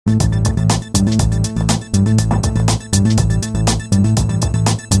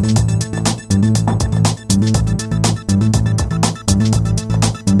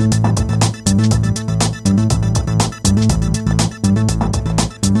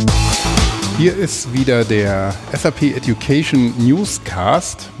Hier ist wieder der SAP Education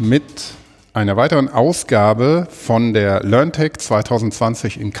Newscast mit einer weiteren Ausgabe von der LEARNTEC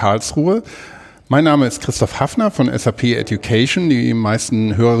 2020 in Karlsruhe. Mein Name ist Christoph Hafner von SAP Education. Die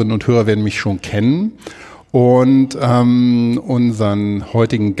meisten Hörerinnen und Hörer werden mich schon kennen. Und unseren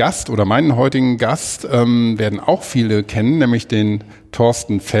heutigen Gast oder meinen heutigen Gast werden auch viele kennen, nämlich den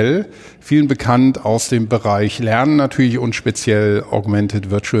Torsten Fell, vielen bekannt aus dem Bereich Lernen natürlich und speziell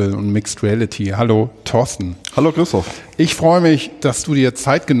Augmented Virtual und Mixed Reality. Hallo Torsten. Hallo Christoph. Ich freue mich, dass du dir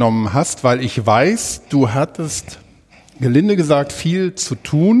Zeit genommen hast, weil ich weiß, du hattest gelinde gesagt viel zu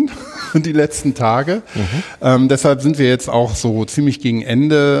tun die letzten Tage. Deshalb sind wir jetzt auch so ziemlich gegen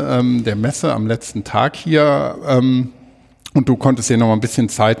Ende der Messe am letzten Tag hier. Und du konntest dir noch mal ein bisschen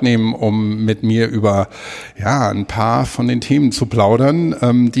Zeit nehmen, um mit mir über ein paar von den Themen zu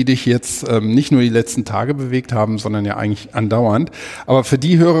plaudern, die dich jetzt nicht nur die letzten Tage bewegt haben, sondern ja eigentlich andauernd. Aber für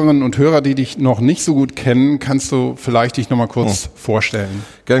die Hörerinnen und Hörer, die dich noch nicht so gut kennen, kannst du vielleicht dich noch mal kurz vorstellen.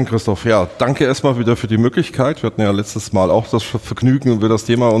 Gern, Christoph. Ja, danke erstmal wieder für die Möglichkeit. Wir hatten ja letztes Mal auch das Vergnügen, über das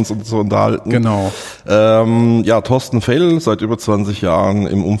Thema uns zu unterhalten. Genau. Torsten Fell, seit über 20 Jahren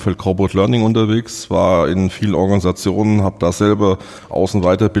im Umfeld Corporate Learning unterwegs, war in vielen Organisationen, habe da selber Aus- und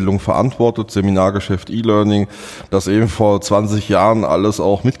Weiterbildung verantwortet, Seminargeschäft, E-Learning, das eben vor 20 Jahren alles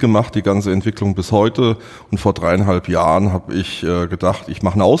auch mitgemacht, die ganze Entwicklung bis heute. Und vor 3,5 Jahren habe ich gedacht, ich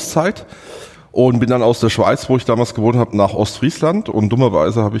mache eine Auszeit. Und bin dann aus der Schweiz, wo ich damals gewohnt habe, nach Ostfriesland. Und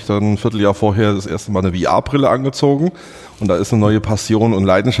dummerweise habe ich dann ein Vierteljahr vorher das erste Mal eine VR-Brille angezogen. Und da ist eine neue Passion und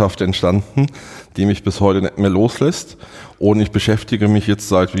Leidenschaft entstanden, die mich bis heute nicht mehr loslässt. Und ich beschäftige mich jetzt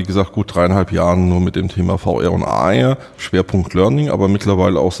seit, wie gesagt, gut 3,5 Jahren nur mit dem Thema VR und AR, Schwerpunkt Learning, aber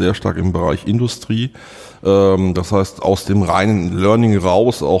mittlerweile auch sehr stark im Bereich Industrie. Das heißt, aus dem reinen Learning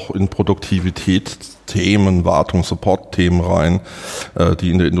raus, auch in Produktivitätsthemen, Wartung, Support-Themen rein, die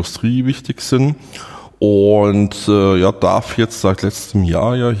in der Industrie wichtig sind. Und darf jetzt seit letztem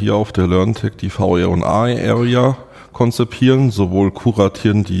Jahr hier auf der LEARNTEC die VR und AR Area konzipieren, sowohl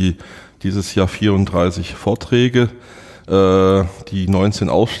kuratieren die dieses Jahr 34 Vorträge, die 19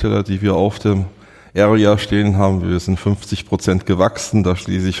 Aussteller, die wir auf dem Area stehen haben. Wir sind 50% gewachsen. Da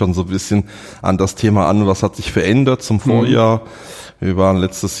schließe ich schon so ein bisschen an das Thema an, was hat sich verändert zum Vorjahr. Wir waren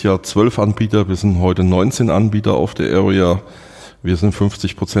letztes Jahr 12 Anbieter, wir sind heute 19 Anbieter auf der Area. Wir sind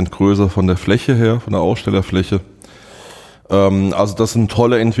 50% größer von der Fläche her, von der Ausstellerfläche. Also das sind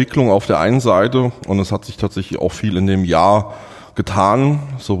tolle Entwicklungen auf der einen Seite und es hat sich tatsächlich auch viel in dem Jahr getan,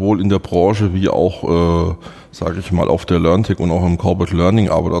 sowohl in der Branche wie auch, sage ich mal, auf der LEARNTEC und auch im Corporate Learning,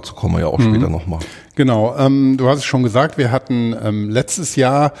 aber dazu kommen wir ja auch später nochmal. Genau, du hast es schon gesagt, wir hatten letztes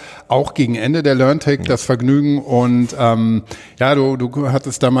Jahr auch gegen Ende der LEARNTEC das Vergnügen und du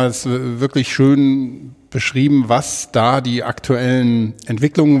hattest damals wirklich schön beschrieben, was da die aktuellen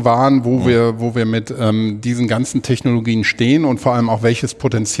Entwicklungen waren, wo wir mit diesen ganzen Technologien stehen und vor allem auch welches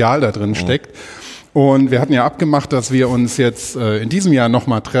Potenzial da drin steckt. Und wir hatten ja abgemacht, dass wir uns jetzt in diesem Jahr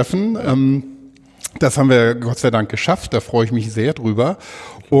nochmal treffen. Das haben wir Gott sei Dank geschafft, da freue ich mich sehr drüber.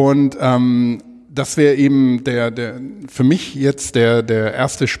 Und das wäre eben für mich jetzt der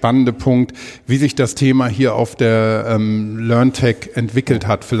erste spannende Punkt, wie sich das Thema hier auf der LEARNTEC entwickelt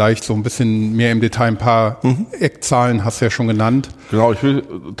hat. Vielleicht so ein bisschen mehr im Detail, ein paar Eckzahlen hast du ja schon genannt. Genau, ich will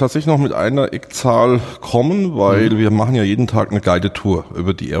tatsächlich noch mit einer Eckzahl kommen, weil wir machen ja jeden Tag eine Guided Tour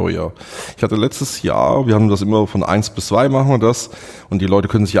über die Area. Ich hatte letztes Jahr, wir haben das immer von 1 bis 2 machen wir das und die Leute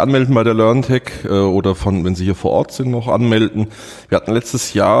können sich anmelden bei der LEARNTEC oder wenn sie hier vor Ort sind, noch anmelden. Wir hatten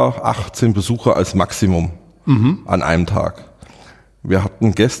letztes Jahr 18 Besucher als Maximum an einem Tag. Wir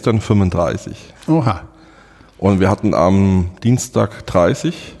hatten gestern 35. Oha. Und wir hatten am Dienstag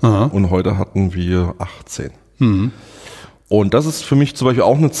 30 und heute hatten wir 18. Und das ist für mich zum Beispiel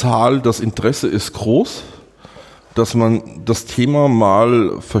auch eine Zahl, das Interesse ist groß, dass man das Thema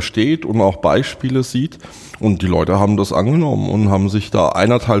mal versteht und auch Beispiele sieht. Und die Leute haben das angenommen und haben sich da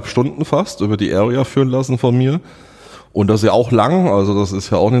 1,5 Stunden fast über die Area führen lassen von mir. Und das ist ja auch lang, also das ist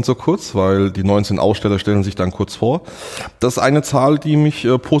ja auch nicht so kurz, weil die 19 Aussteller stellen sich dann kurz vor. Das ist eine Zahl, die mich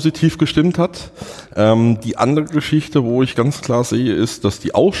positiv gestimmt hat. Die andere Geschichte, wo ich ganz klar sehe, ist, dass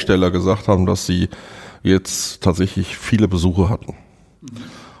die Aussteller gesagt haben, dass sie jetzt tatsächlich viele Besucher hatten.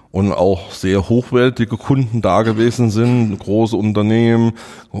 Und auch sehr hochwertige Kunden da gewesen sind, große Unternehmen,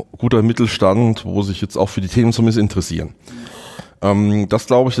 guter Mittelstand, wo sich jetzt auch für die Themen zumindest interessieren. Das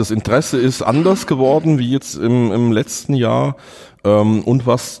glaube ich, das Interesse ist anders geworden wie jetzt im letzten Jahr. Und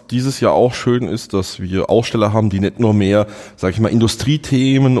was dieses Jahr auch schön ist, dass wir Aussteller haben, die nicht nur mehr, sage ich mal,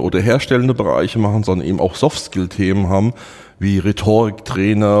 Industriethemen oder herstellende Bereiche machen, sondern eben auch Soft-Skill-Themen haben, wie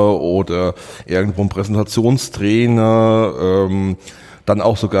Rhetoriktrainer oder irgendwo ein Präsentationstrainer, dann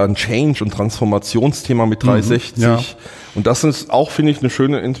auch sogar ein Change- und Transformationsthema mit 360. Ja. Und das ist auch, finde ich, eine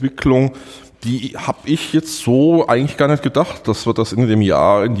schöne Entwicklung. Die habe ich jetzt so eigentlich gar nicht gedacht, dass wir das in dem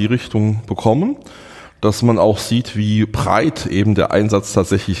Jahr in die Richtung bekommen, dass man auch sieht, wie breit eben der Einsatz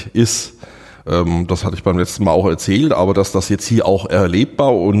tatsächlich ist. Das hatte ich beim letzten Mal auch erzählt, aber dass das jetzt hier auch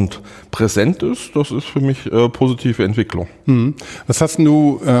erlebbar und präsent ist, das ist für mich positive Entwicklung. Was hast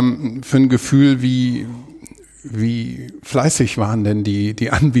du für ein Gefühl, wie fleißig waren denn die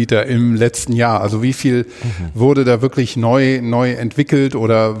Anbieter im letzten Jahr? Also wie viel wurde da wirklich neu entwickelt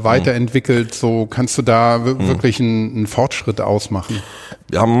oder weiterentwickelt? So kannst du da wirklich einen Fortschritt ausmachen?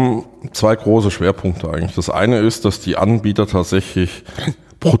 Wir haben 2 große Schwerpunkte eigentlich. Das eine ist, dass die Anbieter tatsächlich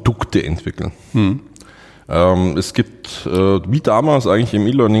Produkte entwickeln. Es gibt, wie damals eigentlich im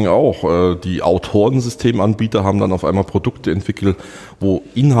E-Learning auch, die Autorensystemanbieter haben dann auf einmal Produkte entwickelt, wo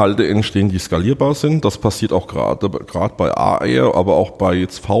Inhalte entstehen, die skalierbar sind. Das passiert auch gerade bei AR, aber auch bei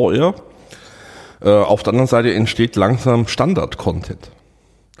jetzt VR. Auf der anderen Seite entsteht langsam Standard-Content.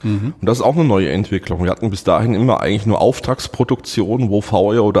 Und das ist auch eine neue Entwicklung. Wir hatten bis dahin immer eigentlich nur Auftragsproduktionen, wo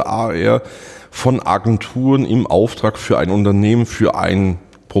VR oder AR von Agenturen im Auftrag für ein Unternehmen, für ein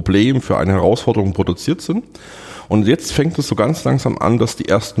Problem, für eine Herausforderung produziert sind. Und jetzt fängt es so ganz langsam an, dass die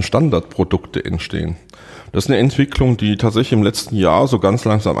ersten Standardprodukte entstehen. Das ist eine Entwicklung, die tatsächlich im letzten Jahr so ganz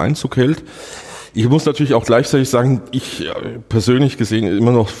langsam Einzug hält. Ich muss natürlich auch gleichzeitig sagen, ich persönlich gesehen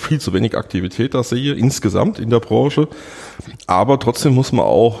immer noch viel zu wenig Aktivität da sehe, insgesamt in der Branche. Aber trotzdem muss man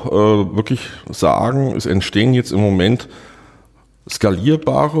auch wirklich sagen, es entstehen jetzt im Moment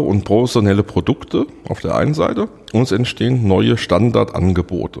skalierbare und professionelle Produkte auf der einen Seite und es entstehen neue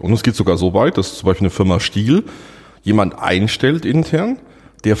Standardangebote. Und es geht sogar so weit, dass zum Beispiel eine Firma Stihl jemand einstellt intern,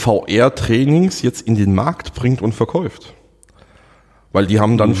 der VR-Trainings jetzt in den Markt bringt und verkauft. Weil die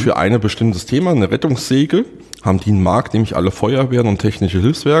haben dann für ein bestimmtes Thema, eine Rettungssäge, haben die einen Markt, nämlich alle Feuerwehren und technische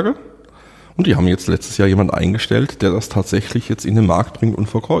Hilfswerke. Und die haben jetzt letztes Jahr jemand eingestellt, der das tatsächlich jetzt in den Markt bringt und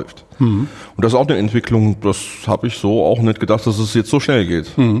verkauft. Und das ist auch eine Entwicklung, das habe ich so auch nicht gedacht, dass es jetzt so schnell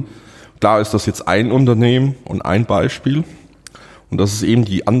geht. Klar ist das jetzt ein Unternehmen und ein Beispiel. Und das ist eben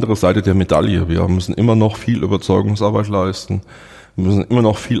die andere Seite der Medaille. Wir müssen immer noch viel Überzeugungsarbeit leisten. Wir müssen immer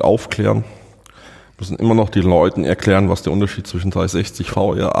noch viel aufklären. Wir müssen immer noch den Leuten erklären, was der Unterschied zwischen 360,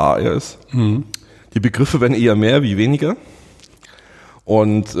 VR, AR ist. Die Begriffe werden eher mehr wie weniger.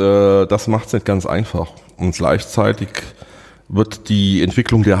 Und das macht es nicht ganz einfach. Und gleichzeitig wird die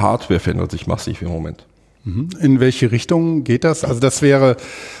Entwicklung der Hardware verändert sich massiv im Moment. In welche Richtung geht das? Also das wäre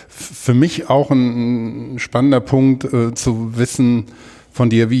für mich auch ein spannender Punkt zu wissen von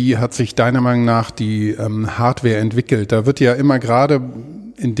dir, wie hat sich deiner Meinung nach die Hardware entwickelt? Da wird ja immer gerade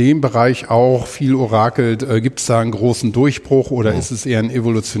in dem Bereich auch viel orakelt. Gibt es da einen großen Durchbruch oder ist es eher ein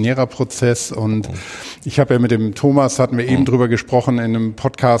evolutionärer Prozess? Und ich habe ja mit dem Thomas, hatten wir eben drüber gesprochen, in einem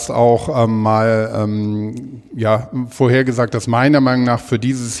Podcast auch mal vorhergesagt, dass meiner Meinung nach für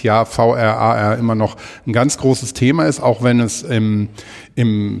dieses Jahr VR, AR immer noch ein ganz großes Thema ist, auch wenn es im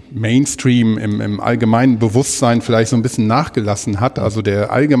Mainstream, im allgemeinen Bewusstsein vielleicht so ein bisschen nachgelassen hat, also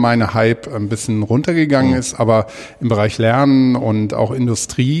der allgemeine Hype ein bisschen runtergegangen ist, aber im Bereich Lernen und auch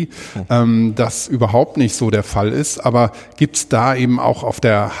Industrie das überhaupt nicht so der Fall ist. Aber gibt es da eben auch auf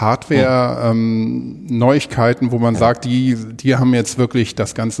der Hardware Neuigkeiten, wo man sagt, die haben jetzt wirklich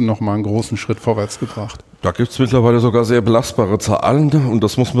das Ganze nochmal einen großen Schritt vorwärts gebracht? Da gibt's mittlerweile sogar sehr belastbare Zahlen und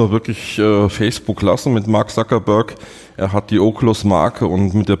das muss man wirklich Facebook lassen mit Mark Zuckerberg. Er hat die Oculus-Marke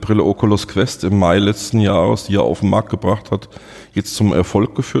und mit der Brille Oculus Quest im Mai letzten Jahres, die er auf den Markt gebracht hat, jetzt zum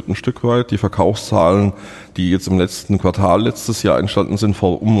Erfolg geführt ein Stück weit. Die Verkaufszahlen, die jetzt im letzten Quartal letztes Jahr entstanden sind,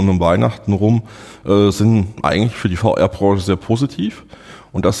 um Weihnachten rum, sind eigentlich für die VR-Branche sehr positiv.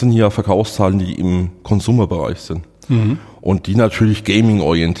 Und das sind ja Verkaufszahlen, die im Consumer-Bereich sind. Und die natürlich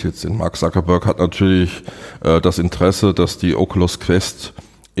gaming-orientiert sind. Mark Zuckerberg hat natürlich das Interesse, dass die Oculus Quest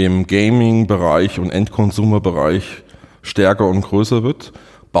im Gaming-Bereich und End-Consumer-Bereich stärker und größer wird,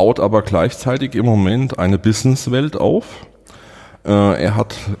 baut aber gleichzeitig im Moment eine Businesswelt auf. Er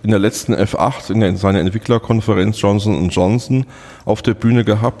hat in der letzten F8 in seiner Entwicklerkonferenz Johnson & Johnson auf der Bühne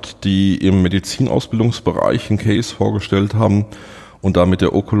gehabt, die im Medizinausbildungsbereich einen Case vorgestellt haben und da mit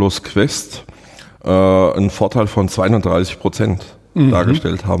der Oculus Quest einen Vorteil von 32%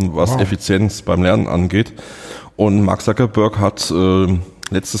 dargestellt haben, was Effizienz beim Lernen angeht. Und Mark Zuckerberg hat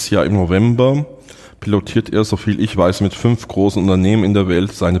letztes Jahr im November pilotiert er, so viel ich weiß, mit 5 großen Unternehmen in der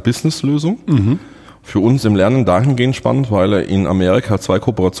Welt seine Businesslösung. Für uns im Lernen dahingehend spannend, weil er in Amerika 2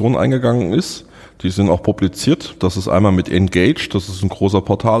 Kooperationen eingegangen ist. Die sind auch publiziert. Das ist einmal mit Engage, das ist ein großer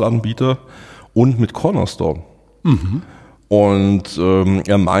Portalanbieter, und mit Cornerstone. Und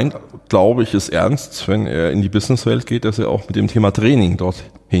er meint, glaube ich, ist ernst, wenn er in die Businesswelt geht, dass er auch mit dem Thema Training dort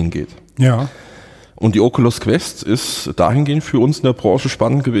hingeht. Ja. Und die Oculus Quest ist dahingehend für uns in der Branche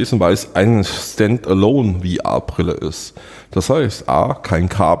spannend gewesen, weil es eine Standalone VR-Brille ist. Das heißt, kein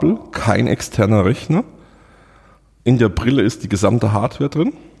Kabel, kein externer Rechner. In der Brille ist die gesamte Hardware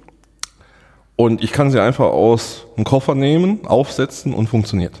drin. Und ich kann sie einfach aus dem Koffer nehmen, aufsetzen und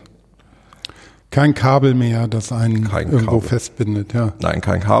funktioniert. Kein Kabel mehr, das einen irgendwo festbindet, ja. Nein,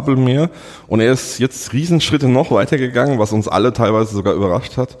 kein Kabel mehr. Und er ist jetzt Riesenschritte noch weitergegangen, was uns alle teilweise sogar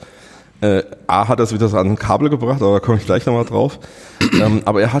überrascht hat. Hat er es wieder an ein Kabel gebracht, aber da komme ich gleich nochmal drauf.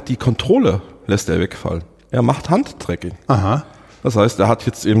 Aber er hat die Kontrolle, lässt er wegfallen. Er macht Handtracking. Aha. Das heißt, er hat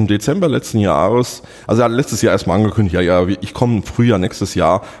jetzt im Dezember letzten Jahres, also er hat letztes Jahr erstmal angekündigt, ich komme im Frühjahr nächstes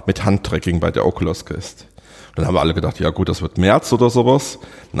Jahr mit Handtracking bei der Oculus Quest. Dann haben wir alle gedacht, ja gut, das wird März oder sowas.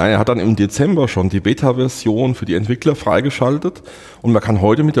 Nein, er hat dann im Dezember schon die Beta-Version für die Entwickler freigeschaltet und man kann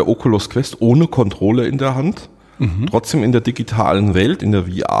heute mit der Oculus Quest ohne Controller in der Hand trotzdem in der digitalen Welt, in der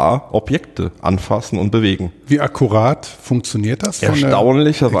VR, Objekte anfassen und bewegen. Wie akkurat funktioniert das?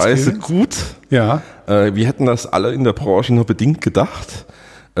 Erstaunlicherweise gut. Ja. Wir hätten das alle in der Branche nur bedingt gedacht.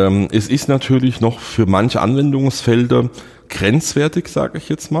 Es ist natürlich noch für manche Anwendungsfelder grenzwertig, sage ich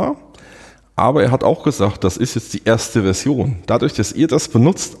jetzt mal. Aber er hat auch gesagt, das ist jetzt die erste Version. Dadurch, dass ihr das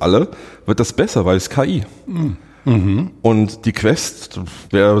benutzt alle, wird das besser, weil es KI. Mhm. Und die Quest,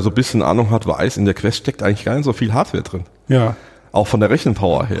 wer so ein bisschen Ahnung hat, weiß, in der Quest steckt eigentlich gar nicht so viel Hardware drin. Ja. Auch von der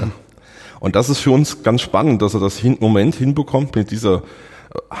Rechenpower her. Und das ist für uns ganz spannend, dass er das im Moment hinbekommt, mit dieser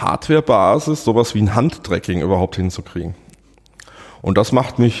Hardware-Basis sowas wie ein Handtracking überhaupt hinzukriegen. Und das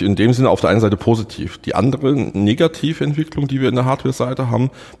macht mich in dem Sinne auf der einen Seite positiv. Die andere negative Entwicklung, die wir in der Hardware-Seite haben,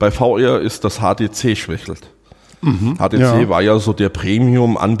 bei VR ist, dass HTC schwächelt. HTC war ja so der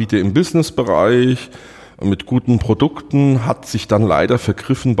Premium-Anbieter im Business-Bereich mit guten Produkten, hat sich dann leider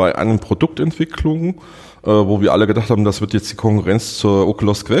vergriffen bei einer Produktentwicklung, wo wir alle gedacht haben, das wird jetzt die Konkurrenz zur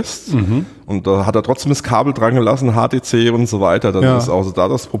Oculus Quest. Und da hat er trotzdem das Kabel dran gelassen, HTC und so weiter. Dann ist also da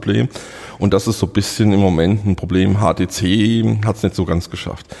das Problem. Und das ist so ein bisschen im Moment ein Problem. HTC hat es nicht so ganz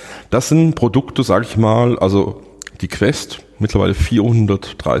geschafft. Das sind Produkte, sage ich mal, also die Quest, mittlerweile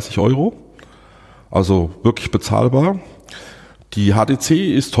 430 €. Also wirklich bezahlbar. Die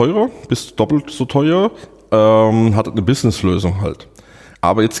HTC ist teurer, bis doppelt so teuer, hat eine Businesslösung halt.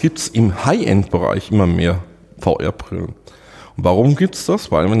 Aber jetzt gibt's im High-End-Bereich immer mehr VR-Brillen. Und warum gibt's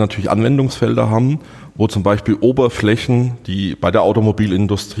das? Weil wir natürlich Anwendungsfelder haben, wo zum Beispiel Oberflächen, die bei der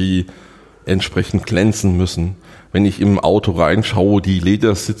Automobilindustrie entsprechend glänzen müssen. Wenn ich im Auto reinschaue, die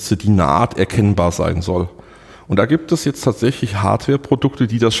Ledersitze, die Naht erkennbar sein soll. Und da gibt es jetzt tatsächlich Hardware-Produkte,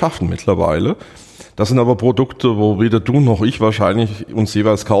 die das schaffen mittlerweile. Das sind aber Produkte, wo weder du noch ich wahrscheinlich uns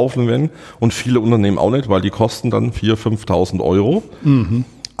jeweils kaufen werden und viele Unternehmen auch nicht, weil die kosten dann 4.000, 5.000 €.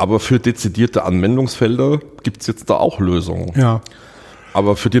 Aber für dezidierte Anwendungsfelder gibt's jetzt da auch Lösungen. Ja.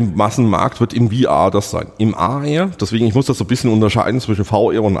 Aber für den Massenmarkt wird im VR das sein. Im AR, deswegen, ich muss das so ein bisschen unterscheiden zwischen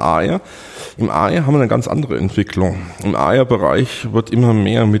VR und AR. Im AR haben wir eine ganz andere Entwicklung. Im AR-Bereich wird immer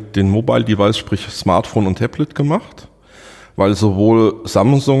mehr mit den Mobile Device, sprich Smartphone und Tablet gemacht. Weil sowohl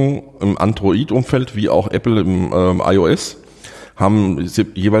Samsung im Android-Umfeld wie auch Apple im iOS haben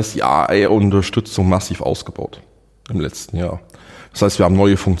jeweils die AR-Unterstützung massiv ausgebaut im letzten Jahr. Das heißt, wir haben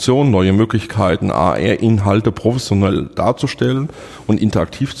neue Funktionen, neue Möglichkeiten, AR-Inhalte professionell darzustellen und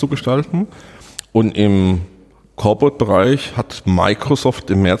interaktiv zu gestalten. Und im Corporate-Bereich hat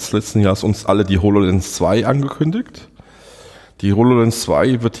Microsoft im März letzten Jahres uns alle die HoloLens 2 angekündigt. Die HoloLens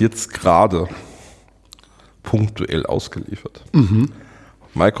 2 wird jetzt gerade punktuell ausgeliefert.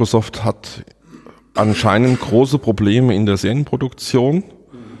 Microsoft hat anscheinend große Probleme in der Serienproduktion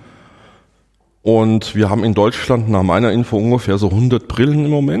und wir haben in Deutschland nach meiner Info ungefähr so 100 Brillen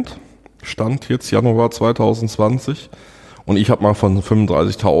im Moment. Stand jetzt Januar 2020 und ich habe mal von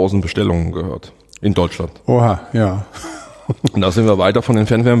 35.000 Bestellungen gehört in Deutschland. Oha, ja. Und da sind wir weit davon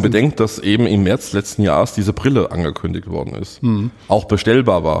entfernt, wenn man bedenkt, dass eben im März letzten Jahres diese Brille angekündigt worden ist. Auch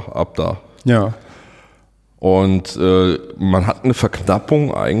bestellbar war ab da. Ja. Und man hat eine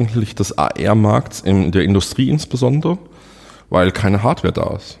Verknappung eigentlich des AR-Markts in der Industrie insbesondere, weil keine Hardware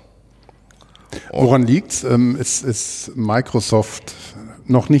da ist. Woran liegt's? Ist Microsoft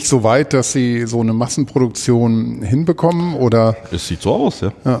noch nicht so weit, dass sie so eine Massenproduktion hinbekommen? Oder? Es sieht so aus,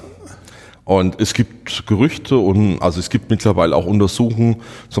 ja. Und es gibt Gerüchte und also es gibt mittlerweile auch Untersuchungen,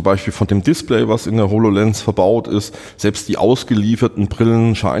 zum Beispiel von dem Display, was in der HoloLens verbaut ist. Selbst die ausgelieferten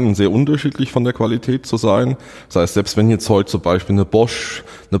Brillen scheinen sehr unterschiedlich von der Qualität zu sein. Das heißt, selbst wenn jetzt heute zum Beispiel eine Bosch,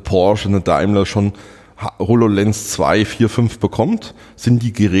 eine Porsche, eine Daimler schon HoloLens 2, 4, 5 bekommt, sind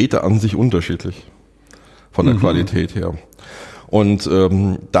die Geräte an sich unterschiedlich von der Qualität her. Und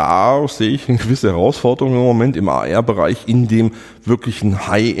da sehe ich eine gewisse Herausforderung im Moment im AR-Bereich in dem wirklichen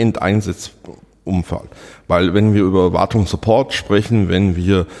High-End-Einsatzumfall. Weil wenn wir über Wartung und Support sprechen, wenn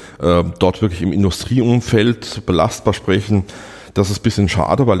wir dort wirklich im Industrieumfeld belastbar sprechen, das ist ein bisschen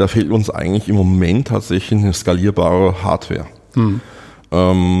schade, weil da fehlt uns eigentlich im Moment tatsächlich eine skalierbare Hardware.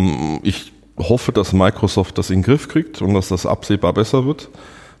 Ich hoffe, dass Microsoft das in den Griff kriegt und dass das absehbar besser wird,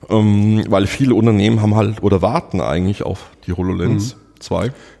 weil viele Unternehmen haben halt oder warten eigentlich auf die HoloLens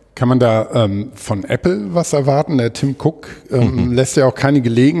 2. Kann man da von Apple was erwarten? Der Tim Cook lässt ja auch keine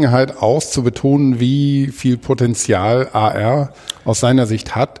Gelegenheit aus, zu betonen, wie viel Potenzial AR aus seiner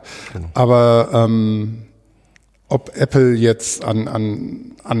Sicht hat. Aber ob Apple jetzt an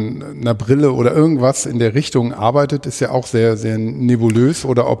einer Brille oder irgendwas in der Richtung arbeitet, ist ja auch sehr, sehr nebulös.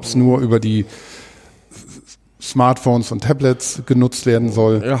 Oder ob es nur über die Smartphones und Tablets genutzt werden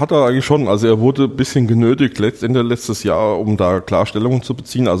soll. Er hat er eigentlich schon. Also er wurde ein bisschen genötigt letztes Jahr, um da Klarstellungen zu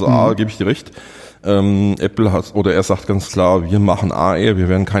beziehen. Also gebe ich dir recht. Apple er sagt ganz klar, wir machen AR, wir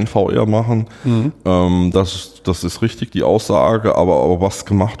werden kein VR machen. Das ist richtig, die Aussage, aber was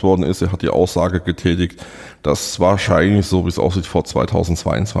gemacht worden ist, er hat die Aussage getätigt, dass wahrscheinlich, so wie es aussieht, vor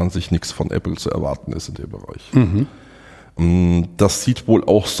 2022 nichts von Apple zu erwarten ist in dem Bereich. Das sieht wohl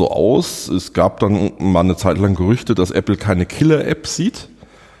auch so aus. Es gab dann mal eine Zeit lang Gerüchte, dass Apple keine Killer-App sieht,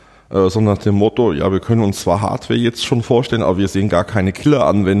 sondern nach dem Motto, ja, wir können uns zwar Hardware jetzt schon vorstellen, aber wir sehen gar keine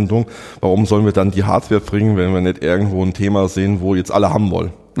Killer-Anwendung. Warum sollen wir dann die Hardware bringen, wenn wir nicht irgendwo ein Thema sehen, wo jetzt alle haben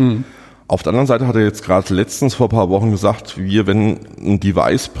wollen? Auf der anderen Seite hat er jetzt gerade letztens vor ein paar Wochen gesagt, wir werden ein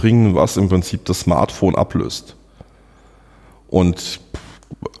Device bringen, was im Prinzip das Smartphone ablöst. Und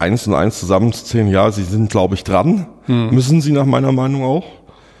 1 und 1 zusammenzuzählen, ja, sie sind, glaube ich, dran, müssen sie nach meiner Meinung auch,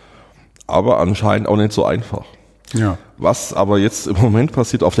 aber anscheinend auch nicht so einfach. Ja. Was aber jetzt im Moment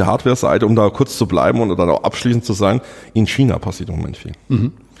passiert auf der Hardware-Seite, um da kurz zu bleiben und dann auch abschließend zu sein, in China passiert im Moment viel.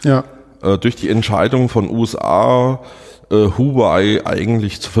 Ja. Durch die Entscheidung von USA, Huawei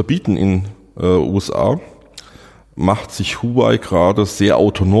eigentlich zu verbieten in USA, macht sich Huawei gerade sehr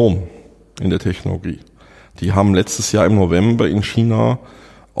autonom in der Technologie. Die haben letztes Jahr im November in China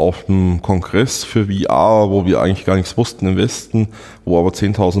auf einem Kongress für VR, wo wir eigentlich gar nichts wussten im Westen, wo aber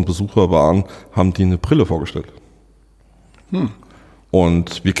 10.000 Besucher waren, haben die eine Brille vorgestellt.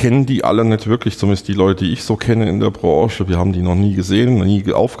 Und wir kennen die alle nicht wirklich, zumindest die Leute, die ich so kenne in der Branche. Wir haben die noch nie gesehen, noch nie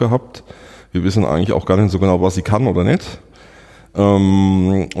aufgehabt. Wir wissen eigentlich auch gar nicht so genau, was sie kann oder nicht.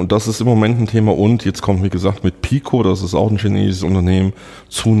 Und das ist im Moment ein Thema. Und jetzt kommt, wie gesagt, mit Pico, das ist auch ein chinesisches Unternehmen,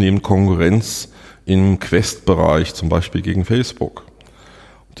 zunehmend Konkurrenz im Quest-Bereich, zum Beispiel gegen Facebook.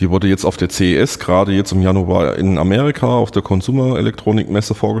 Die wurde jetzt auf der CES, gerade jetzt im Januar in Amerika, auf der Consumer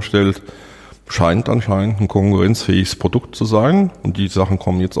Elektronik-Messe vorgestellt. Scheint anscheinend ein konkurrenzfähiges Produkt zu sein. Und die Sachen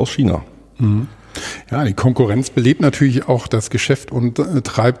kommen jetzt aus China. Ja, die Konkurrenz belebt natürlich auch das Geschäft und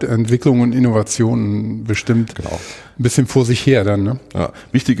treibt Entwicklung und Innovationen bestimmt ein bisschen vor sich her dann. Ne? Ja,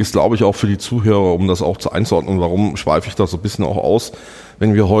 wichtig ist, glaube ich, auch für die Zuhörer, um das auch zu einzuordnen, warum schweife ich da so ein bisschen auch aus.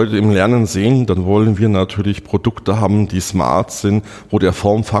 Wenn wir heute im Lernen sehen, dann wollen wir natürlich Produkte haben, die smart sind, wo der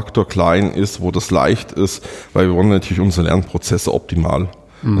Formfaktor klein ist, wo das leicht ist, weil wir wollen natürlich unsere Lernprozesse optimal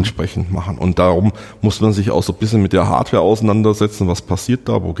entsprechend machen. Und darum muss man sich auch so ein bisschen mit der Hardware auseinandersetzen. Was passiert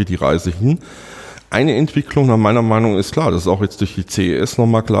da? Wo geht die Reise hin? Eine Entwicklung nach meiner Meinung ist klar, das ist auch jetzt durch die CES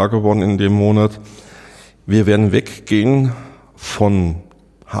nochmal klar geworden in dem Monat. Wir werden weggehen von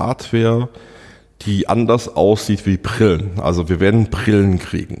Hardware, die anders aussieht wie Brillen. Also wir werden Brillen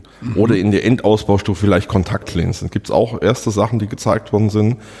kriegen. Oder in der Endausbaustufe vielleicht Kontaktlinsen. Gibt es auch erste Sachen, die gezeigt worden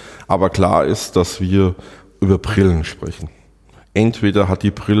sind. Aber klar ist, dass wir über Brillen sprechen. Entweder hat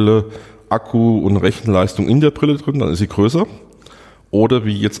die Brille Akku und Rechenleistung in der Brille drin, dann ist sie größer. Oder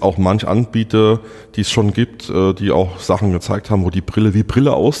wie jetzt auch manch Anbieter, die es schon gibt, die auch Sachen gezeigt haben, wo die Brille wie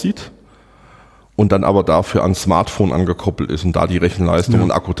Brille aussieht und dann aber dafür an Smartphone angekoppelt ist und da die Rechenleistung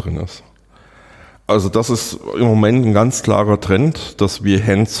und Akku drin ist. Also das ist im Moment ein ganz klarer Trend, dass wir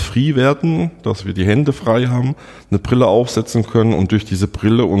hands-free werden, dass wir die Hände frei haben, eine Brille aufsetzen können und durch diese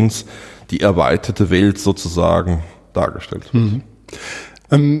Brille uns die erweiterte Welt sozusagen dargestellt wird.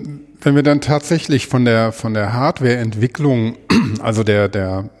 Wenn wir dann tatsächlich von der Hardwareentwicklung, also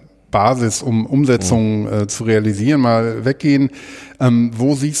der Basis, um Umsetzungen zu realisieren, mal weggehen,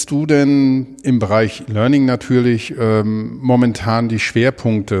 wo siehst du denn im Bereich Learning natürlich momentan die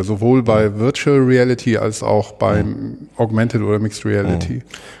Schwerpunkte, sowohl bei Virtual Reality als auch beim Augmented oder Mixed Reality?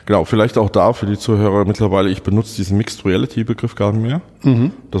 Genau, vielleicht auch da für die Zuhörer mittlerweile, ich benutze diesen Mixed Reality Begriff gar nicht mehr.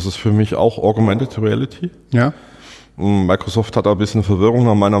 Das ist für mich auch Augmented Reality. Ja. Microsoft hat da ein bisschen Verwirrung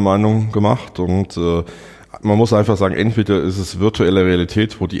nach meiner Meinung gemacht und man muss einfach sagen, entweder ist es virtuelle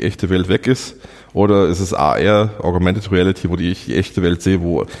Realität, wo die echte Welt weg ist, oder ist es AR, Augmented Reality, wo ich die echte Welt sehe,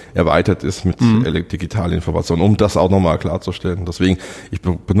 wo erweitert ist mit digitalen Informationen, um das auch nochmal klarzustellen. Deswegen, ich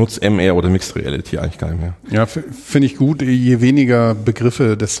benutze MR oder Mixed Reality eigentlich gar nicht mehr. Ja, finde ich gut. Je weniger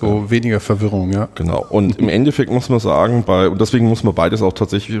Begriffe, desto weniger Verwirrung, ja. Genau. Und im Endeffekt muss man sagen, und deswegen muss man beides auch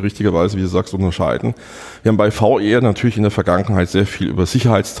tatsächlich richtigerweise, wie du sagst, unterscheiden. Wir haben bei VR natürlich in der Vergangenheit sehr viel über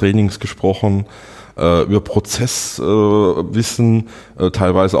Sicherheitstrainings gesprochen, über Prozesswissen,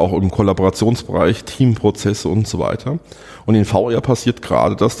 teilweise auch im Kollaborationsbereich, Teamprozesse und so weiter. Und in VR passiert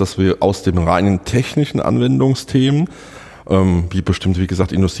gerade das, dass wir aus dem reinen technischen Anwendungsthemen, wie bestimmt, wie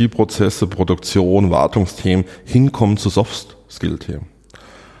gesagt, Industrieprozesse, Produktion, Wartungsthemen, hinkommen zu Soft-Skill-Themen.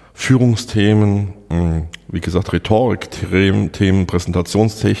 Führungsthemen, wie gesagt, Rhetorik-Themen,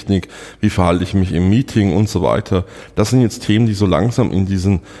 Präsentationstechnik, wie verhalte ich mich im Meeting und so weiter. Das sind jetzt Themen, die so langsam in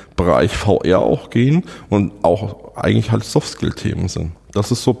diesen Bereich VR auch gehen und auch eigentlich halt Soft-Skill-Themen sind. Das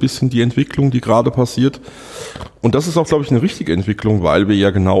ist so ein bisschen die Entwicklung, die gerade passiert. Und das ist auch, glaube ich, eine richtige Entwicklung, weil wir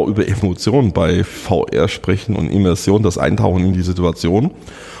ja genau über Emotionen bei VR sprechen und Immersion, das Eintauchen in die Situation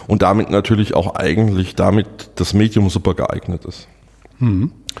und damit natürlich auch eigentlich das Medium super geeignet ist.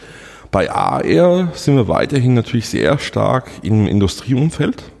 Bei AR sind wir weiterhin natürlich sehr stark im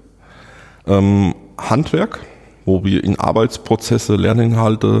Industrieumfeld. Handwerk, wo wir in Arbeitsprozesse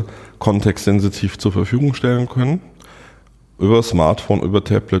Lerninhalte kontextsensitiv zur Verfügung stellen können. Über Smartphone, über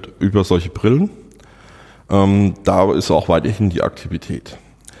Tablet, über solche Brillen. Da ist auch weiterhin die Aktivität.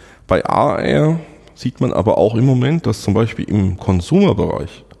 Bei AR sieht man aber auch im Moment, dass zum Beispiel im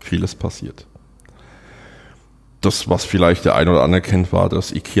Consumer-Bereich vieles passiert. Das, was vielleicht der ein oder andere kennt, war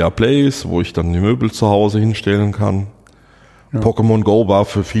das IKEA Place, wo ich dann die Möbel zu Hause hinstellen kann. Ja. Pokémon Go war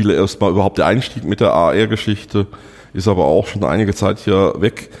für viele erstmal überhaupt der Einstieg mit der AR-Geschichte, ist aber auch schon einige Zeit hier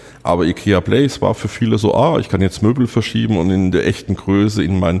weg. Aber IKEA Place war für viele so, ich kann jetzt Möbel verschieben und in der echten Größe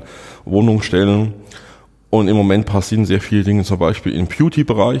in meine Wohnung stellen. Und im Moment passieren sehr viele Dinge, zum Beispiel im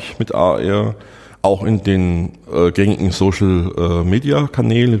Beauty-Bereich mit AR, auch in den gängigen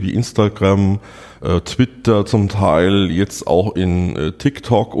Social-Media-Kanäle wie Instagram, Twitter zum Teil, jetzt auch in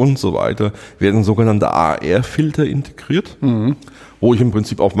TikTok und so weiter, werden sogenannte AR-Filter integriert, wo ich im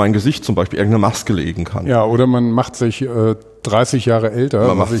Prinzip auf mein Gesicht zum Beispiel irgendeine Maske legen kann. Ja, oder man macht sich 30 Jahre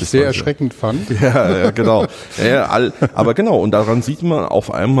älter, was ich sehr erschreckend fand. Ja, genau. Aber genau, und daran sieht man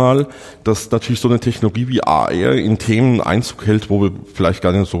auf einmal, dass natürlich so eine Technologie wie AR in Themen Einzug hält, wo wir vielleicht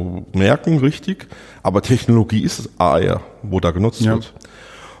gar nicht so merken, richtig, aber Technologie ist AR, wo da genutzt wird.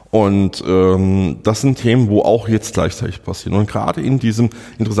 Und das sind Themen, wo auch jetzt gleichzeitig passieren. Und gerade in diesem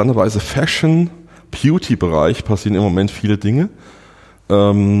interessanterweise Fashion-Beauty-Bereich passieren im Moment viele Dinge,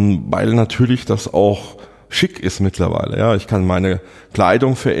 weil natürlich das auch schick ist mittlerweile. Ja, ich kann meine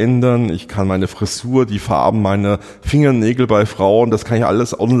Kleidung verändern, ich kann meine Frisur, die Farben meiner Fingernägel bei Frauen, das kann ich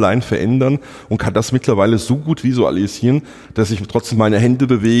alles online verändern und kann das mittlerweile so gut visualisieren, dass ich trotzdem meine Hände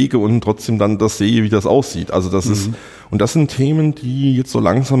bewege und trotzdem dann das sehe, wie das aussieht. Also das ist, und das sind Themen, die jetzt so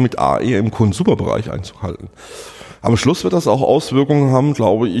langsam mit AR im Consumer-Bereich Einzug halten. Am Schluss wird das auch Auswirkungen haben,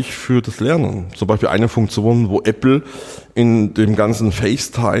 glaube ich, für das Lernen. Zum Beispiel eine Funktion, wo Apple in dem ganzen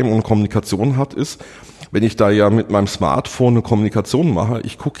FaceTime und Kommunikation hat, ist, wenn ich da ja mit meinem Smartphone eine Kommunikation mache,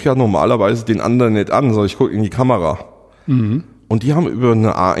 ich gucke ja normalerweise den anderen nicht an, sondern ich gucke in die Kamera. Und die haben über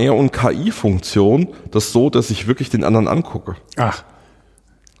eine AR- und KI-Funktion das so, dass ich wirklich den anderen angucke. Ach,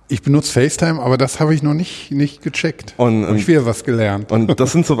 ich benutze FaceTime, aber das habe ich noch nicht gecheckt. Und habe ich wieder was gelernt. Und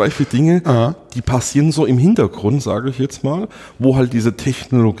das sind zum Beispiel Dinge, die passieren so im Hintergrund, sage ich jetzt mal, wo halt diese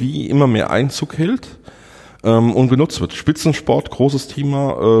Technologie immer mehr Einzug hält und genutzt wird. Spitzensport, großes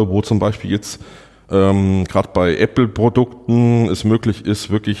Thema, wo zum Beispiel jetzt gerade bei Apple-Produkten es möglich ist,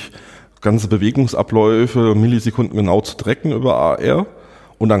 wirklich ganze Bewegungsabläufe Millisekunden genau zu tracken über AR.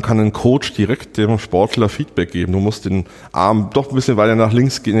 Und dann kann ein Coach direkt dem Sportler Feedback geben. Du musst den Arm doch ein bisschen weiter nach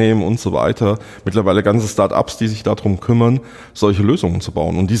links nehmen und so weiter. Mittlerweile ganze Start-ups, die sich darum kümmern, solche Lösungen zu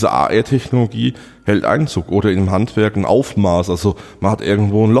bauen. Und diese AR-Technologie hält Einzug. Oder im Handwerk ein Aufmaß. Also man hat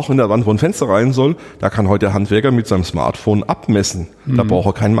irgendwo ein Loch in der Wand, wo ein Fenster rein soll. Da kann heute der Handwerker mit seinem Smartphone abmessen. Da braucht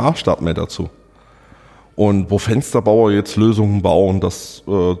er keinen Maßstab mehr dazu. Und wo Fensterbauer jetzt Lösungen bauen, das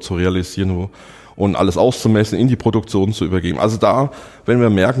zu realisieren und alles auszumessen, in die Produktion zu übergeben. Also da, wenn wir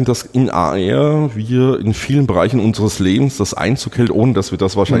merken, dass in AR wir in vielen Bereichen unseres Lebens das Einzug hält, ohne dass wir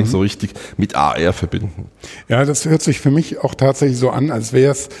das wahrscheinlich so richtig mit AR verbinden. Ja, das hört sich für mich auch tatsächlich so an, als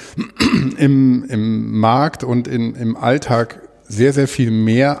wäre es im Markt und im Alltag sehr, sehr viel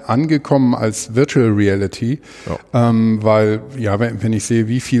mehr angekommen als Virtual Reality, weil, ja, wenn ich sehe,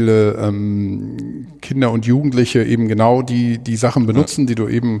 wie viele Kinder und Jugendliche eben genau die Sachen benutzen, die du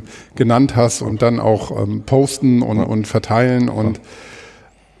eben genannt hast und dann auch posten und verteilen und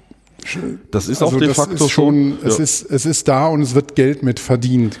das ist auch de facto schon. Es ist da und es wird Geld mit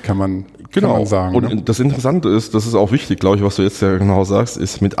verdient, kann man sagen. Und ne? Das Interessante ist, das ist auch wichtig, glaube ich, was du jetzt ja genau sagst,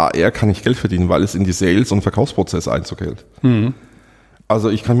 ist, mit AR kann ich Geld verdienen, weil es in die Sales- und Verkaufsprozesse Einzug hält. Mhm. Also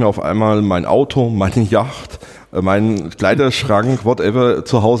ich kann mir auf einmal mein Auto, meine Yacht, meinen Kleiderschrank, whatever,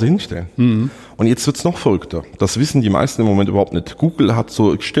 zu Hause hinstellen. Mhm. Und jetzt wird's noch verrückter. Das wissen die meisten im Moment überhaupt nicht. Google hat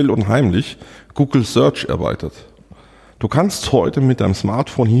so still und heimlich Google Search erweitert. Du kannst heute mit deinem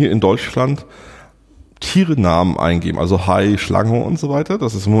Smartphone hier in Deutschland Tierenamen eingeben, also Hai, Schlange und so weiter.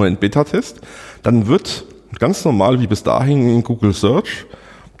 Das ist im Moment Beta-Test. Dann wird ganz normal wie bis dahin in Google Search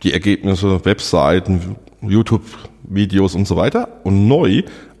die Ergebnisse, Webseiten, YouTube-Videos und so weiter und neu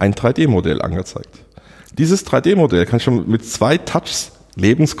ein 3D-Modell angezeigt. Dieses 3D-Modell kann ich schon mit 2 Touchs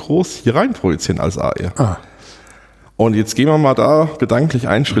lebensgroß hier rein projizieren als AR. Ah. Und jetzt gehen wir mal da gedanklich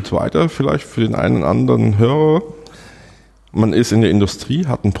einen Schritt weiter, vielleicht für den einen oder anderen Hörer. Man ist in der Industrie,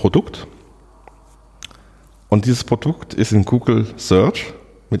 hat ein Produkt und dieses Produkt ist in Google Search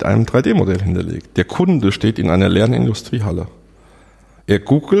mit einem 3D-Modell hinterlegt. Der Kunde steht in einer leeren Industriehalle. Er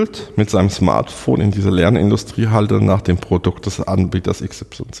googelt mit seinem Smartphone in dieser leeren Industriehalle nach dem Produkt des Anbieters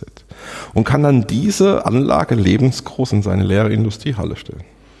XYZ und kann dann diese Anlage lebensgroß in seine leere Industriehalle stellen.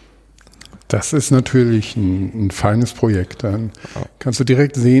 Das ist natürlich ein feines Projekt. Dann kannst du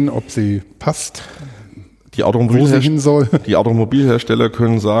direkt sehen, ob sie passt. Die Automobilhersteller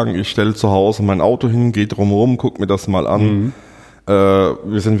können sagen, ich stelle zu Hause mein Auto hin, gehe drumherum, guck mir das mal an. Mhm.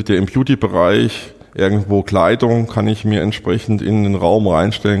 Wir sind wieder im Beauty-Bereich. Irgendwo Kleidung kann ich mir entsprechend in den Raum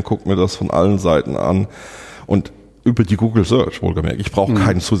reinstellen, guck mir das von allen Seiten an. Und über die Google Search, wohlgemerkt. Ich brauche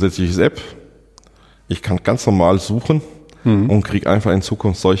kein zusätzliches App. Ich kann ganz normal suchen. Und kriege einfach in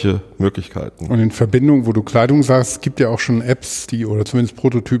Zukunft solche Möglichkeiten. Und in Verbindung, wo du Kleidung sagst, es gibt ja auch schon Apps, oder zumindest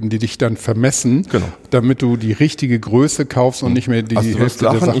Prototypen, die dich dann vermessen, damit du die richtige Größe kaufst und nicht mehr die Hälfte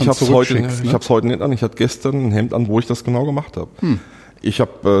der Sachen zurückschickst. Ich habe es heute nicht an. Ich hatte gestern ein Hemd an, wo ich das genau gemacht habe. Ich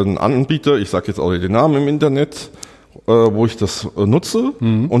habe einen Anbieter, ich sage jetzt auch den Namen im Internet, wo ich das nutze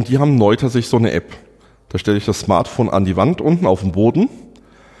und die haben neu tatsächlich so eine App. Da stelle ich das Smartphone an die Wand unten auf den Boden.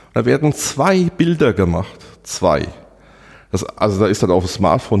 Da werden 2 Bilder gemacht. 2. Also da ist dann auf dem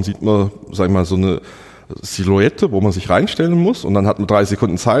Smartphone, sieht man, sag ich mal, so eine Silhouette, wo man sich reinstellen muss und dann hat man 3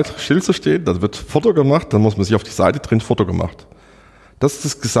 Sekunden Zeit, still zu stehen, dann wird Foto gemacht, dann muss man sich auf die Seite drehen, Foto gemacht. Das ist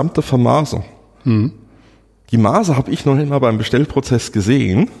das gesamte Vermaßen. Die Maße habe ich noch nicht mal beim Bestellprozess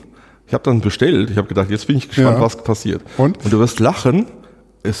gesehen. Ich habe dann bestellt, ich habe gedacht, jetzt bin ich gespannt, was passiert. Und du wirst lachen,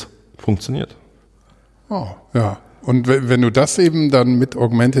 es funktioniert. Oh, ja. Und wenn du das eben dann mit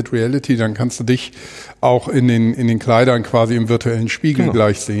Augmented Reality, dann kannst du dich auch in den Kleidern quasi im virtuellen Spiegel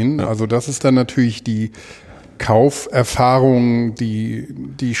gleich sehen. Ja. Also das ist dann natürlich die Kauferfahrung,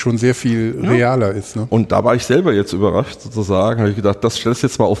 die schon sehr viel realer ist. Ne? Und da war ich selber jetzt überrascht sozusagen, habe ich gedacht, das stellst du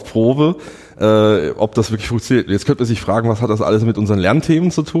jetzt mal auf Probe, ob das wirklich funktioniert. Jetzt könnte man sich fragen, was hat das alles mit unseren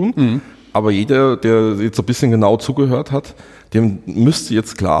Lernthemen zu tun? Aber jeder, der jetzt so ein bisschen genau zugehört hat, dem müsste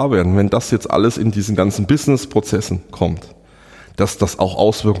jetzt klar werden, wenn das jetzt alles in diesen ganzen Business-Prozessen kommt, dass das auch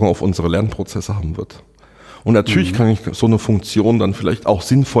Auswirkungen auf unsere Lernprozesse haben wird. Und natürlich kann ich so eine Funktion dann vielleicht auch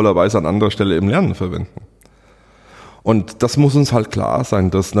sinnvollerweise an anderer Stelle im Lernen verwenden. Und das muss uns halt klar sein,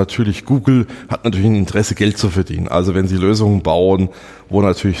 dass natürlich Google hat natürlich ein Interesse, Geld zu verdienen. Also wenn sie Lösungen bauen, wo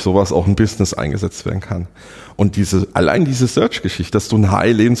natürlich sowas auch im Business eingesetzt werden kann. Und allein diese Search-Geschichte, dass du ein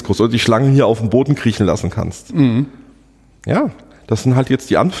Hai lebensgroß oder die Schlange hier auf dem Boden kriechen lassen kannst. Ja, das sind halt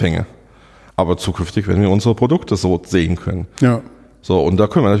jetzt die Anfänge. Aber zukünftig werden wir unsere Produkte so sehen können. Ja. So, und da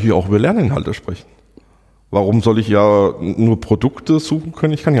können wir natürlich auch über Lerninhalte sprechen. Warum soll ich ja nur Produkte suchen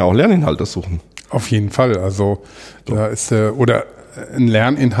können? Ich kann ja auch Lerninhalte suchen. Auf jeden Fall. Also da ist oder ein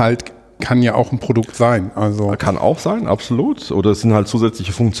Lerninhalt kann ja auch ein Produkt sein. Also kann auch sein, absolut. Oder es sind halt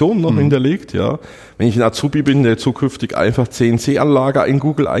zusätzliche Funktionen noch hinterlegt. Ja, wenn ich ein Azubi bin, der zukünftig einfach CNC-Anlage in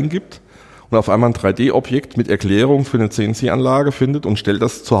Google eingibt und auf einmal ein 3D-Objekt mit Erklärung für eine CNC-Anlage findet und stellt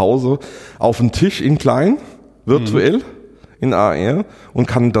das zu Hause auf den Tisch in klein, virtuell, in AR und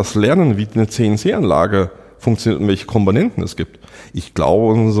kann das lernen, wie eine CNC-Anlage funktioniert und welche Komponenten es gibt. Ich glaube,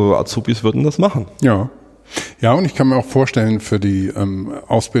 unsere Azubis würden das machen. Ja. Ja, und ich kann mir auch vorstellen, für die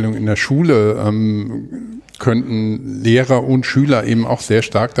Ausbildung in der Schule könnten Lehrer und Schüler eben auch sehr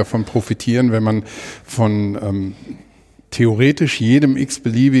stark davon profitieren, wenn man von theoretisch jedem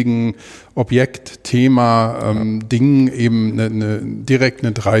x-beliebigen Objekt, Thema, Ding eben direkt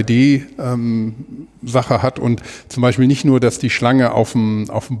eine 3D Sache hat und zum Beispiel nicht nur, dass die Schlange auf dem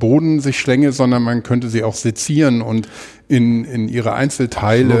Boden sich schlänge, sondern man könnte sie auch sezieren und in ihre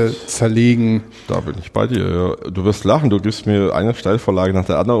Einzelteile zerlegen. Da bin ich bei dir. Ja. Du wirst lachen, du gibst mir eine Steilvorlage nach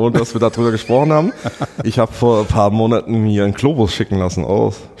der anderen, ohne dass wir darüber gesprochen haben. Ich habe vor ein paar Monaten mir einen Globus schicken lassen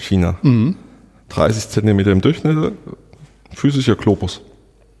aus China. 30 Zentimeter im Durchschnitt, physischer Globus.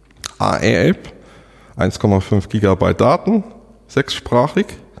 AR-App, 1,5 Gigabyte Daten, 6-sprachig,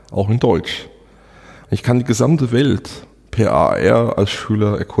 auch in Deutsch. Ich kann die gesamte Welt per AR als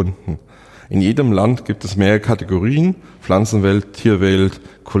Schüler erkunden. In jedem Land gibt es mehrere Kategorien, Pflanzenwelt, Tierwelt,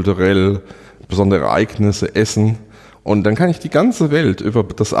 kulturell, besondere Ereignisse, Essen. Und dann kann ich die ganze Welt über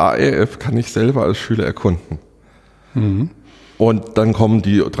das AR-App kann ich selber als Schüler erkunden. Und dann kommen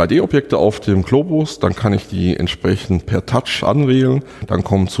die 3D-Objekte auf dem Globus, dann kann ich die entsprechend per Touch anwählen, dann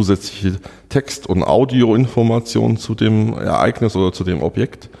kommen zusätzliche Text- und Audioinformationen zu dem Ereignis oder zu dem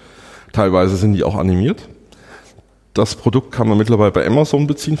Objekt. Teilweise sind die auch animiert. Das Produkt kann man mittlerweile bei Amazon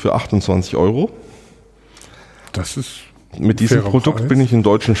beziehen für 28 €. Das ist mit diesem Produkt Preis. Bin ich in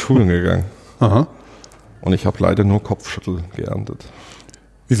deutschen Schulen gegangen. Aha. Und ich habe leider nur Kopfschüttel geerntet.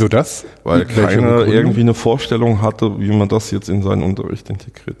 Wieso das? Weil keiner irgendwie eine Vorstellung hatte, wie man das jetzt in seinen Unterricht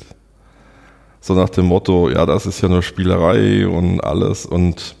integriert. So nach dem Motto, ja, das ist ja nur Spielerei und alles.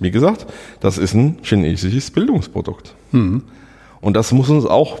 Und wie gesagt, das ist ein chinesisches Bildungsprodukt. Und das muss uns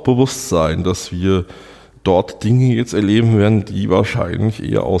auch bewusst sein, dass wir dort Dinge jetzt erleben werden, die wahrscheinlich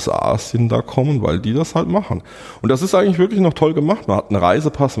eher aus Asien da kommen, weil die das halt machen. Und das ist eigentlich wirklich noch toll gemacht. Man hat einen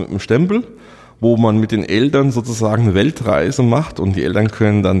Reisepass mit einem Stempel, wo man mit den Eltern sozusagen eine Weltreise macht und die Eltern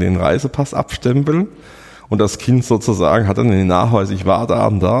können dann den Reisepass abstempeln und das Kind sozusagen hat dann den Nachweis, ich war da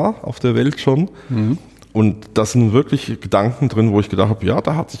und da auf der Welt schon. Und das sind wirklich Gedanken drin, wo ich gedacht habe, ja,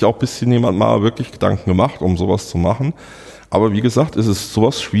 da hat sich auch ein bisschen jemand mal wirklich Gedanken gemacht, um sowas zu machen. Aber wie gesagt, es ist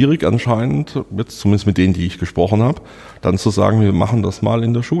sowas schwierig anscheinend, jetzt zumindest mit denen, die ich gesprochen habe, dann zu sagen, wir machen das mal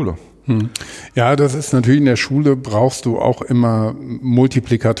in der Schule. Ja, das ist natürlich, in der Schule brauchst du auch immer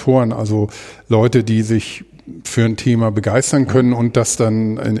Multiplikatoren, also Leute, die sich für ein Thema begeistern können und das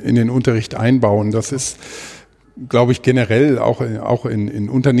dann in den Unterricht einbauen. Das ist, glaube ich, generell auch in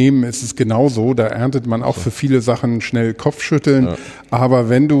Unternehmen ist es genauso. Da erntet man auch für viele Sachen schnell Kopfschütteln. Ja. Aber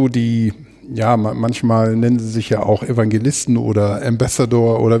wenn du manchmal nennen sie sich ja auch Evangelisten oder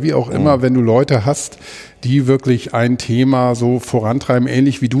Ambassador oder wie auch immer, wenn du Leute hast, die wirklich ein Thema so vorantreiben,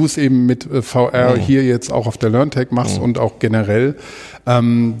 ähnlich wie du es eben mit VR hier jetzt auch auf der LEARNTEC machst und auch generell,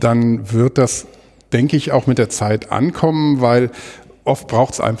 dann wird das, denke ich, auch mit der Zeit ankommen, weil oft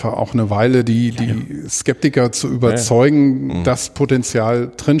braucht es einfach auch eine Weile, die Skeptiker zu überzeugen, dass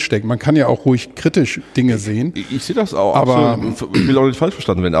Potenzial drinsteckt. Man kann ja auch ruhig kritisch Dinge sehen. Ich sehe das auch, aber ich will auch nicht falsch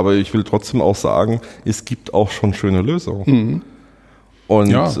verstanden werden, aber ich will trotzdem auch sagen, es gibt auch schon schöne Lösungen. Und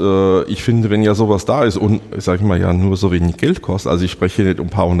ich finde, wenn ja sowas da ist und, sag ich mal, ja nur so wenig Geld kostet, also ich spreche hier nicht um ein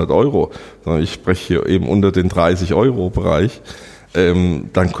paar 100 €, sondern ich spreche hier eben unter den 30 € Bereich,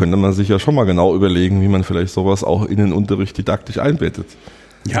 dann könnte man sich ja schon mal genau überlegen, wie man vielleicht sowas auch in den Unterricht didaktisch einbettet.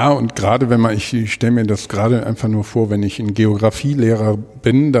 Ja, und gerade wenn ich stelle mir das gerade einfach nur vor, wenn ich ein Geografielehrer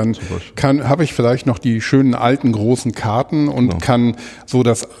bin, dann habe ich vielleicht noch die schönen alten großen Karten und kann so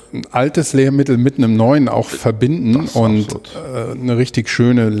das altes Lehrmittel mit einem neuen auch verbinden und eine richtig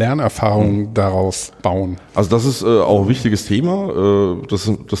schöne Lernerfahrung daraus bauen. Also das ist auch ein wichtiges Thema.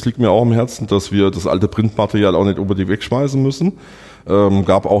 Das liegt mir auch am Herzen, dass wir das alte Printmaterial auch nicht unbedingt wegschmeißen müssen.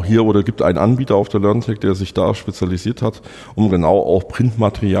 Gab auch hier oder gibt einen Anbieter auf der LEARNTEC, der sich da spezialisiert hat, um genau auch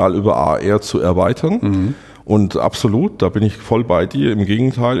Printmaterial über AR zu erweitern. Und absolut, da bin ich voll bei dir. Im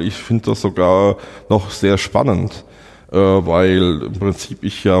Gegenteil, ich finde das sogar noch sehr spannend, weil im Prinzip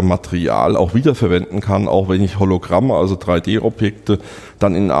ich ja Material auch wiederverwenden kann, auch wenn ich Hologramme, also 3D-Objekte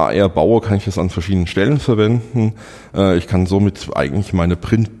dann in AR baue, kann ich das an verschiedenen Stellen verwenden. Ich kann somit eigentlich meine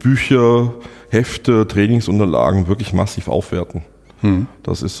Printbücher, Hefte, Trainingsunterlagen wirklich massiv aufwerten.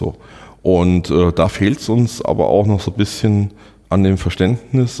 Das ist so. Und da fehlt es uns aber auch noch so ein bisschen an dem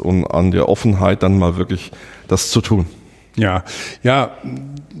Verständnis und an der Offenheit, dann mal wirklich das zu tun. Ja,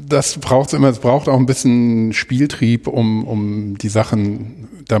 das braucht's immer. Es braucht auch ein bisschen Spieltrieb, um die Sachen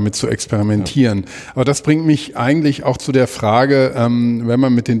damit zu experimentieren. Aber das bringt mich eigentlich auch zu der Frage, wenn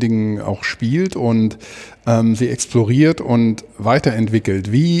man mit den Dingen auch spielt und sie exploriert und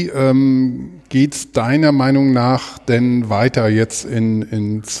weiterentwickelt. Wie geht's deiner Meinung nach denn weiter jetzt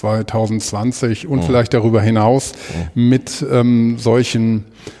in 2020 und vielleicht darüber hinaus mit solchen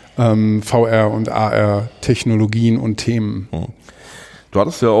VR- und AR-Technologien und Themen? Du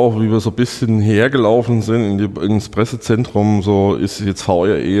hattest ja auch, wie wir so ein bisschen hergelaufen sind ins Pressezentrum, so ist jetzt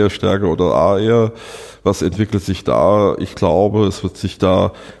VR eher stärker oder AR, was entwickelt sich da? Ich glaube, es wird sich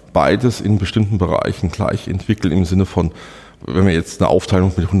da beides in bestimmten Bereichen gleich entwickeln im Sinne von, wenn man jetzt eine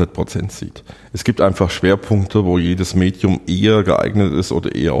Aufteilung mit 100% sieht. Es gibt einfach Schwerpunkte, wo jedes Medium eher geeignet ist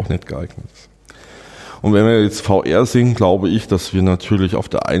oder eher auch nicht geeignet ist. Und wenn wir jetzt VR sehen, glaube ich, dass wir natürlich auf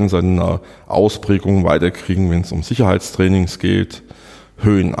der einen Seite eine Ausprägung weiterkriegen, wenn es um Sicherheitstrainings geht,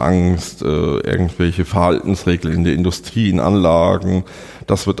 Höhenangst, irgendwelche Verhaltensregeln in der Industrie, in Anlagen.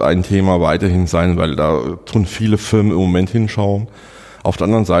 Das wird ein Thema weiterhin sein, weil da tun viele Firmen im Moment hinschauen. Auf der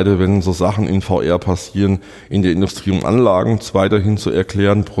anderen Seite, wenn so Sachen in VR passieren, in der Industrie, um Anlagen weiterhin zu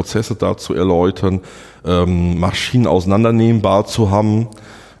erklären, Prozesse da zu erläutern, Maschinen auseinandernehmbar zu haben.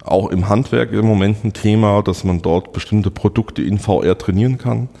 Auch im Handwerk im Moment ein Thema, dass man dort bestimmte Produkte in VR trainieren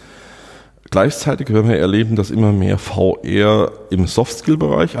kann. Gleichzeitig werden wir erleben, dass immer mehr VR im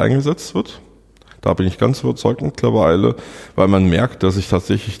Soft-Skill-Bereich eingesetzt wird. Da bin ich ganz überzeugt mittlerweile, weil man merkt, dass ich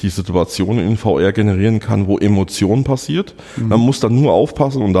tatsächlich die Situationen in VR generieren kann, wo Emotion passiert. Man muss dann nur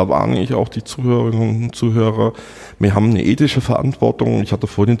aufpassen, und da warne ich auch die Zuhörerinnen und Zuhörer, wir haben eine ethische Verantwortung. Ich hatte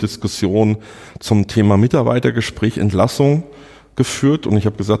vorhin eine Diskussion zum Thema Mitarbeitergespräch, Entlassung geführt, und ich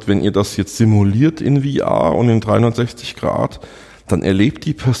habe gesagt, wenn ihr das jetzt simuliert in VR und in 360 Grad, dann erlebt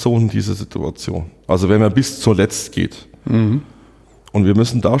die Person diese Situation. Also wenn man bis zuletzt geht. Mhm. Und wir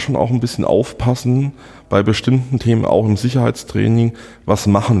müssen da schon auch ein bisschen aufpassen, bei bestimmten Themen, auch im Sicherheitstraining, was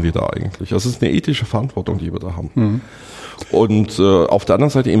machen wir da eigentlich? Das ist eine ethische Verantwortung, die wir da haben. Mhm. Und auf der anderen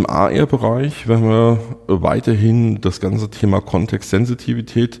Seite im AR-Bereich, wenn wir weiterhin das ganze Thema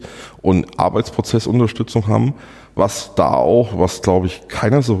Kontextsensitivität und Arbeitsprozessunterstützung haben, was glaube ich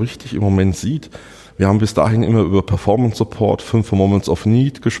keiner so richtig im Moment sieht. Wir haben bis dahin immer über Performance Support, 5 Moments of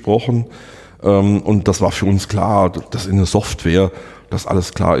Need gesprochen, und das war für uns klar, dass in der Software das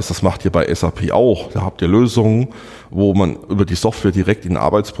alles klar ist. Das macht ihr bei SAP auch. Da habt ihr Lösungen, wo man über die Software direkt in den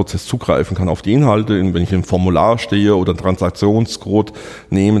Arbeitsprozess zugreifen kann auf die Inhalte. Wenn ich im Formular stehe oder einen Transaktionscode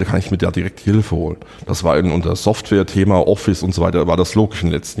nehme, dann kann ich mir da direkt Hilfe holen. Das war unter Software-Thema, Office und so weiter, war das logisch in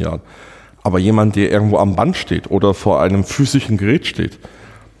den letzten Jahren. Aber jemand, der irgendwo am Band steht oder vor einem physischen Gerät steht,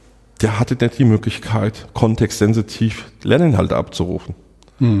 der hatte nicht die Möglichkeit, kontextsensitiv Lerninhalte abzurufen.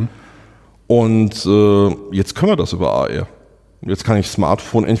 Mhm. Und jetzt können wir das über AR. Jetzt kann ich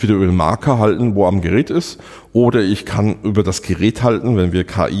Smartphone entweder über den Marker halten, wo am Gerät ist, oder ich kann über das Gerät halten, wenn wir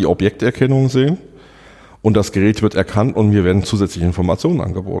KI-Objekterkennung sehen. Und das Gerät wird erkannt und mir werden zusätzliche Informationen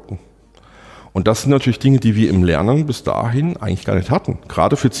angeboten. Und das sind natürlich Dinge, die wir im Lernen bis dahin eigentlich gar nicht hatten.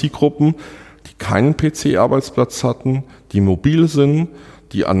 Gerade für Zielgruppen, die keinen PC-Arbeitsplatz hatten, die mobil sind,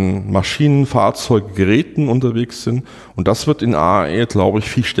 die an Maschinen, Fahrzeugen, Geräten unterwegs sind. Und das wird in AR, glaube ich,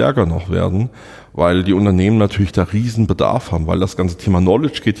 viel stärker noch werden, weil die Unternehmen natürlich da riesen Bedarf haben, weil das ganze Thema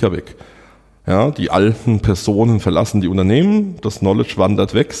Knowledge geht ja weg. Ja, die alten Personen verlassen die Unternehmen, das Knowledge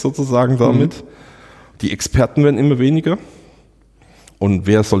wandert weg sozusagen damit. Die Experten werden immer weniger. Und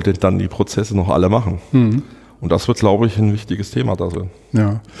wer soll denn dann die Prozesse noch alle machen? Und das wird, glaube ich, ein wichtiges Thema da sein.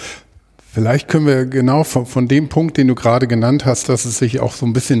 Ja. Vielleicht können wir genau von dem Punkt, den du gerade genannt hast, dass es sich auch so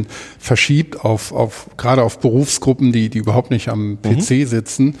ein bisschen verschiebt gerade auf Berufsgruppen, die überhaupt nicht am PC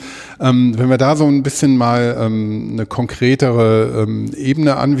sitzen. Wenn wir da so ein bisschen mal eine konkretere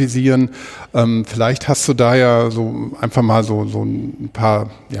Ebene anvisieren, vielleicht hast du da ja so einfach mal so ein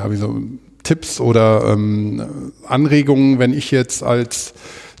paar, ja, wie so Tipps oder Anregungen, wenn ich jetzt als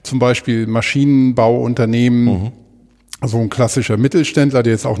zum Beispiel Maschinenbauunternehmen, so ein klassischer Mittelständler,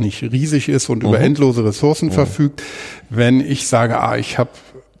 der jetzt auch nicht riesig ist und über endlose Ressourcen verfügt, wenn ich sage, ich habe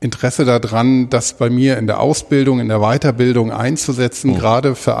Interesse daran, das bei mir in der Ausbildung, in der Weiterbildung einzusetzen,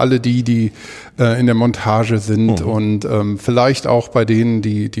 gerade für alle die in der Montage sind und vielleicht auch bei denen,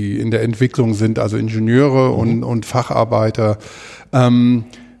 die in der Entwicklung sind, also Ingenieure und Facharbeiter.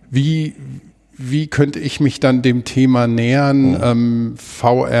 Wie könnte ich mich dann dem Thema nähern,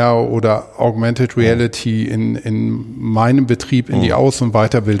 VR oder Augmented Reality in meinem Betrieb in die Aus- und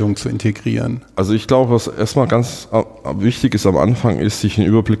Weiterbildung zu integrieren? Also ich glaube, was erstmal ganz wichtig ist am Anfang, ist, sich einen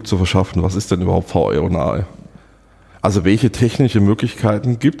Überblick zu verschaffen, was ist denn überhaupt VR und AR? Also welche technische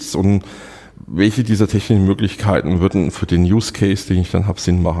Möglichkeiten gibt's und welche dieser technischen Möglichkeiten würden für den Use Case, den ich dann habe,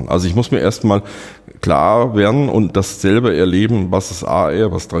 Sinn machen? Also ich muss mir erstmal klar werden und das selber erleben, was ist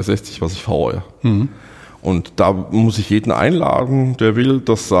AR, was 360, was ist VR. Und da muss ich jeden einladen, der will,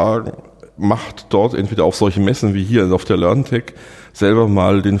 das sagen, macht dort entweder auf solche Messen wie hier auf der LEARNTEC selber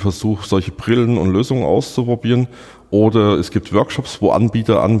mal den Versuch, solche Brillen und Lösungen auszuprobieren. Oder es gibt Workshops, wo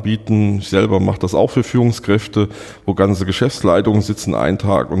Anbieter anbieten, ich selber mache das auch für Führungskräfte, wo ganze Geschäftsleitungen sitzen einen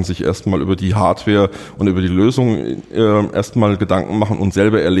Tag und sich erstmal über die Hardware und über die Lösung erstmal Gedanken machen und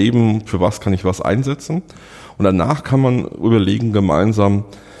selber erleben, für was kann ich was einsetzen. Und danach kann man überlegen gemeinsam,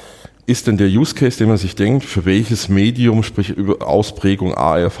 ist denn der Use Case, den man sich denkt, für welches Medium, sprich über Ausprägung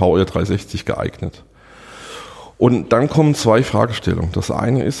AR, VR 360 geeignet? Und dann kommen zwei Fragestellungen. Das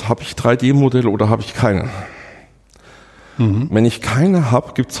eine ist, habe ich 3D-Modelle oder habe ich keine? Wenn ich keine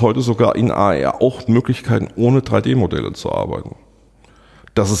habe, gibt es heute sogar in AR auch Möglichkeiten, ohne 3D-Modelle zu arbeiten.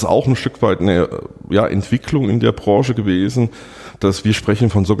 Das ist auch ein Stück weit eine Entwicklung in der Branche gewesen, dass wir sprechen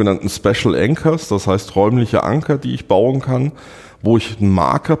von sogenannten Special Anchors, das heißt räumliche Anker, die ich bauen kann, wo ich einen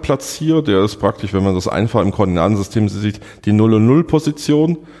Marker platziere, der ist praktisch, wenn man das einfach im Koordinatensystem sieht, die 0 und 0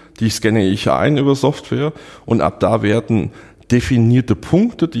 Position, die scanne ich ein über Software und ab da werden definierte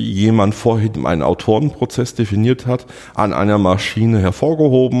Punkte, die jemand vorhin in einem Autorenprozess definiert hat, an einer Maschine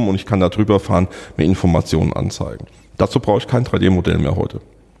hervorgehoben und ich kann da drüber fahren, mir Informationen anzeigen. Dazu brauche ich kein 3D-Modell mehr heute.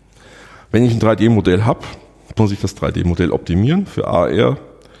 Wenn ich ein 3D-Modell habe, muss ich das 3D-Modell optimieren für AR.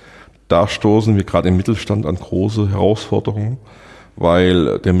 Da stoßen wir gerade im Mittelstand an große Herausforderungen,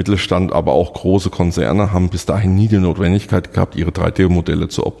 weil der Mittelstand, aber auch große Konzerne haben bis dahin nie die Notwendigkeit gehabt, ihre 3D-Modelle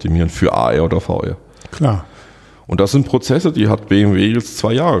zu optimieren für AR oder VR. Klar. Und das sind Prozesse, die hat BMW jetzt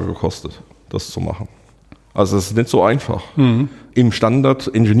 2 Jahre gekostet, das zu machen. Also es ist nicht so einfach. Im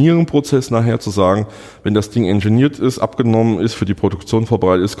Standard-Engineering-Prozess nachher zu sagen, wenn das Ding engineert ist, abgenommen ist, für die Produktion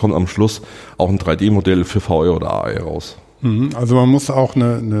vorbereitet ist, kommt am Schluss auch ein 3D-Modell für VR oder AR raus. Also man muss auch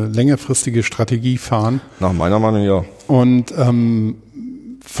eine längerfristige Strategie fahren. Nach meiner Meinung ja. Und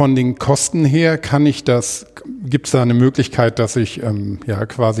von den Kosten her gibt es da eine Möglichkeit, dass ich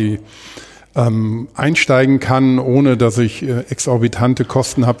quasi einsteigen kann, ohne dass ich exorbitante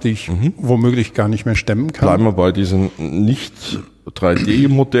Kosten habe, die ich womöglich gar nicht mehr stemmen kann. Bleiben wir bei diesen nicht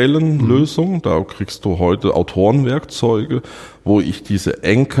 3D-Modellen Lösungen. Da kriegst du heute Autorenwerkzeuge, wo ich diese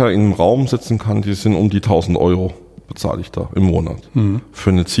Anker in den Raum setzen kann, die sind um die 1.000 Euro, bezahle ich da im Monat. Für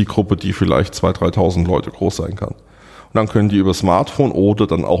eine Zielgruppe, die vielleicht 2.000, 3.000 Leute groß sein kann. Und dann können die über Smartphone oder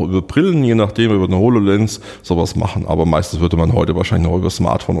dann auch über Brillen, je nachdem, über eine HoloLens, sowas machen. Aber meistens würde man heute wahrscheinlich noch über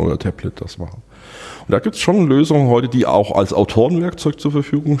Smartphone oder Tablet das machen. Und da gibt es schon Lösungen heute, die auch als Autorenwerkzeug zur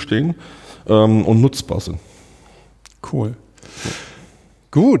Verfügung stehen und nutzbar sind. Cool.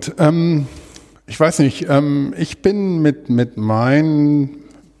 Gut, ich weiß nicht, ich bin mit meinen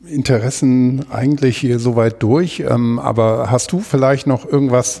Interessen eigentlich hier soweit durch, aber hast du vielleicht noch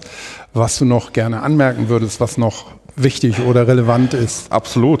irgendwas, was du noch gerne anmerken würdest, was noch wichtig oder relevant ist?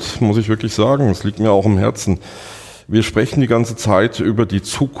 Absolut, muss ich wirklich sagen. Es liegt mir auch im Herzen. Wir sprechen die ganze Zeit über die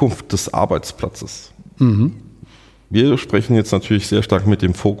Zukunft des Arbeitsplatzes. Wir sprechen jetzt natürlich sehr stark mit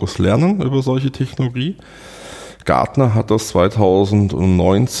dem Fokus Lernen über solche Technologie. Gartner hat das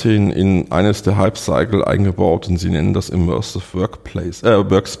 2019 in eines der Hype-Cycle eingebaut und sie nennen das Immersive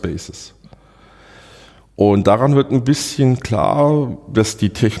Workspaces. Und daran wird ein bisschen klar, dass die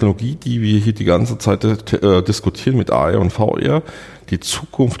Technologie, die wir hier die ganze Zeit diskutieren mit AR und VR, die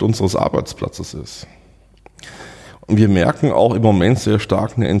Zukunft unseres Arbeitsplatzes ist. Und wir merken auch im Moment sehr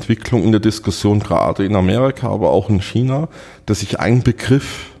stark eine Entwicklung in der Diskussion, gerade in Amerika, aber auch in China, dass sich ein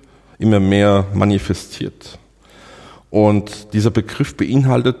Begriff immer mehr manifestiert. Und dieser Begriff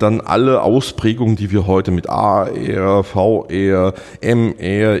beinhaltet dann alle Ausprägungen, die wir heute mit AR, VR,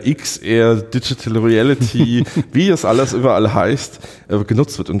 MR, XR, Digital Reality, wie es alles überall heißt,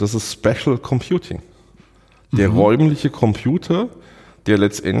 genutzt wird. Und das ist Spatial Computing. Der räumliche Computer, der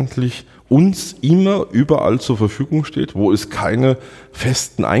letztendlich uns immer überall zur Verfügung steht, wo es keine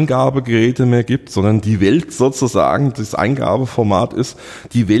festen Eingabegeräte mehr gibt, sondern die Welt sozusagen, das Eingabeformat ist,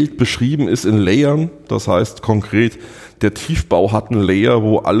 die Welt beschrieben ist in Layern. Das heißt konkret, der Tiefbau hat einen Layer,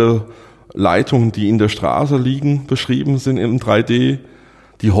 wo alle Leitungen, die in der Straße liegen, beschrieben sind in 3D.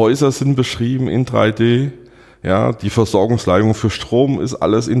 Die Häuser sind beschrieben in 3D. Ja, die Versorgungsleitung für Strom ist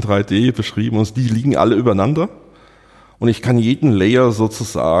alles in 3D beschrieben und die liegen alle übereinander. Und ich kann jeden Layer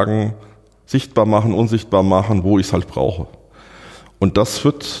sozusagen sichtbar machen, unsichtbar machen, wo ich es halt brauche. Und das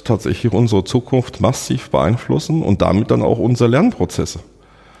wird tatsächlich unsere Zukunft massiv beeinflussen und damit dann auch unsere Lernprozesse.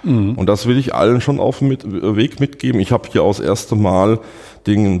 Und das will ich allen schon auf dem Weg mitgeben. Ich habe hier auch das erste Mal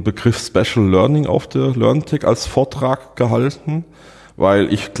den Begriff Special Learning auf der LEARNTEC als Vortrag gehalten,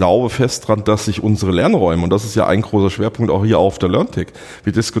 weil ich glaube fest dran, dass sich unsere Lernräume, und das ist ja ein großer Schwerpunkt auch hier auf der LEARNTEC,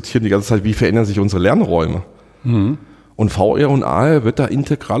 wir diskutieren die ganze Zeit, wie verändern sich unsere Lernräume. Und VR und AR wird da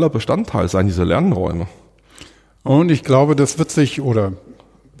integraler Bestandteil sein, diese Lernräume. Und ich glaube, das wird sich, oder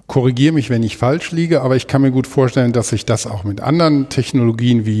korrigiere mich, wenn ich falsch liege, aber ich kann mir gut vorstellen, dass sich das auch mit anderen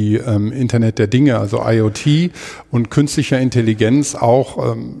Technologien wie Internet der Dinge, also IoT und künstlicher Intelligenz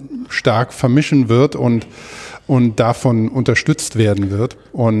auch stark vermischen wird und und davon unterstützt werden wird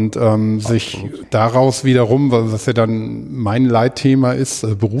und sich daraus wiederum, was ja dann mein Leitthema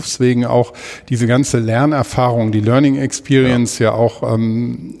ist, berufswegen auch diese ganze Lernerfahrung, die Learning Experience ja auch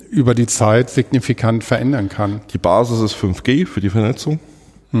über die Zeit signifikant verändern kann. Die Basis ist 5G für die Vernetzung.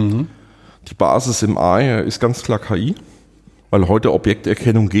 Die Basis im AI ist ganz klar KI, weil heute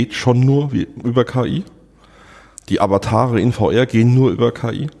Objekterkennung geht schon nur über KI. Die Avatare in VR gehen nur über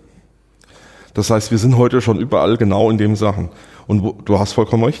KI. Das heißt, wir sind heute schon überall genau in den Sachen. Und du hast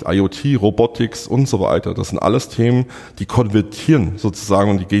vollkommen recht, IoT, Robotics und so weiter, das sind alles Themen, die konvertieren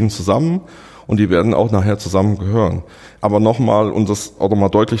sozusagen und die gehen zusammen und die werden auch nachher zusammengehören. Aber nochmal, um das auch nochmal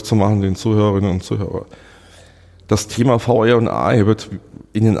deutlich zu machen, den Zuhörerinnen und Zuhörern, das Thema VR und AI wird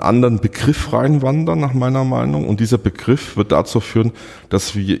in einen anderen Begriff reinwandern, nach meiner Meinung. Und dieser Begriff wird dazu führen,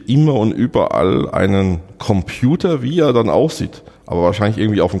 dass wir immer und überall einen Computer, wie er dann aussieht, aber wahrscheinlich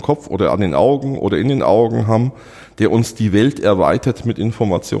irgendwie auf dem Kopf oder an den Augen oder in den Augen haben, der uns die Welt erweitert mit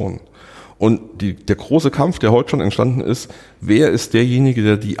Informationen. Und der große Kampf, der heute schon entstanden ist, wer ist derjenige,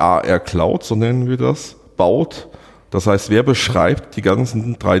 der die AR Cloud, so nennen wir das, baut? Das heißt, wer beschreibt die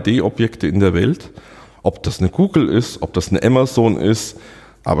ganzen 3D-Objekte in der Welt? Ob das eine Google ist, ob das eine Amazon ist,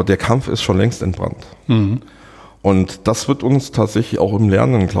 aber der Kampf ist schon längst entbrannt. Und das wird uns tatsächlich auch im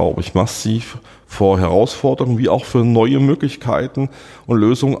Lernen, glaube ich, massiv vor Herausforderungen wie auch für neue Möglichkeiten und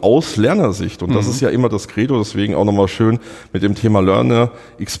Lösungen aus Lernersicht. Und das ist ja immer das Credo, deswegen auch nochmal schön mit dem Thema Learner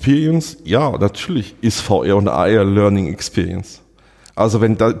Experience. Ja, natürlich ist VR und AR Learning Experience. Also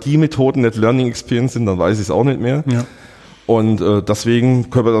wenn da die Methoden nicht Learning Experience sind, dann weiß ich es auch nicht mehr. Ja. Und deswegen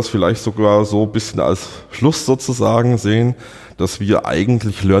können wir das vielleicht sogar so ein bisschen als Schluss sozusagen sehen, dass wir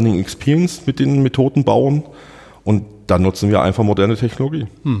eigentlich Learning Experience mit den Methoden bauen und dann nutzen wir einfach moderne Technologie.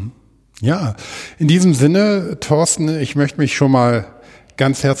 Ja, in diesem Sinne, Torsten, ich möchte mich schon mal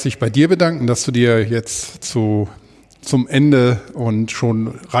ganz herzlich bei dir bedanken, dass du dir jetzt zum Ende und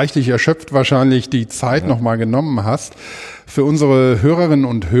schon reichlich erschöpft wahrscheinlich die Zeit nochmal genommen hast. Für unsere Hörerinnen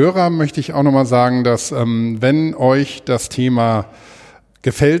und Hörer möchte ich auch nochmal sagen, dass wenn euch das Thema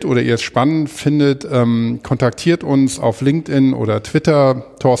gefällt oder ihr es spannend findet, kontaktiert uns auf LinkedIn oder Twitter.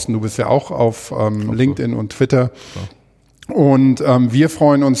 Torsten, du bist ja auch auf LinkedIn und Twitter. Ja. Und wir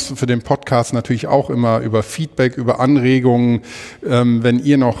freuen uns für den Podcast natürlich auch immer über Feedback, über Anregungen. Wenn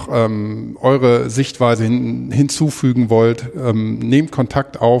ihr noch eure Sichtweise hinzufügen wollt, nehmt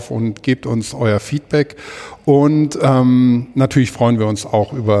Kontakt auf und gebt uns euer Feedback. Und natürlich freuen wir uns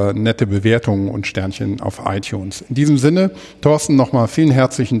auch über nette Bewertungen und Sternchen auf iTunes. In diesem Sinne, Torsten, nochmal vielen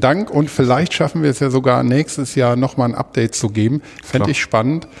herzlichen Dank. Und vielleicht schaffen wir es ja sogar nächstes Jahr nochmal ein Update zu geben. Fände ich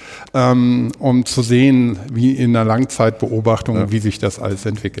spannend, um zu sehen, wie in einer Langzeitbeobachtung, wie sich das alles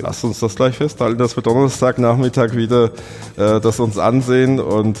entwickelt. Lasst uns das gleich festhalten, dass wir Donnerstagnachmittag wieder das uns ansehen.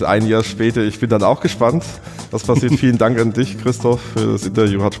 Und ein Jahr später, ich bin dann auch gespannt, was passiert. Vielen Dank an dich, Christoph, für das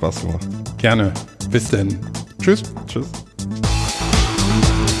Interview. Hat Spaß gemacht. Gerne. Bis denn. Tschüss. Tschüss.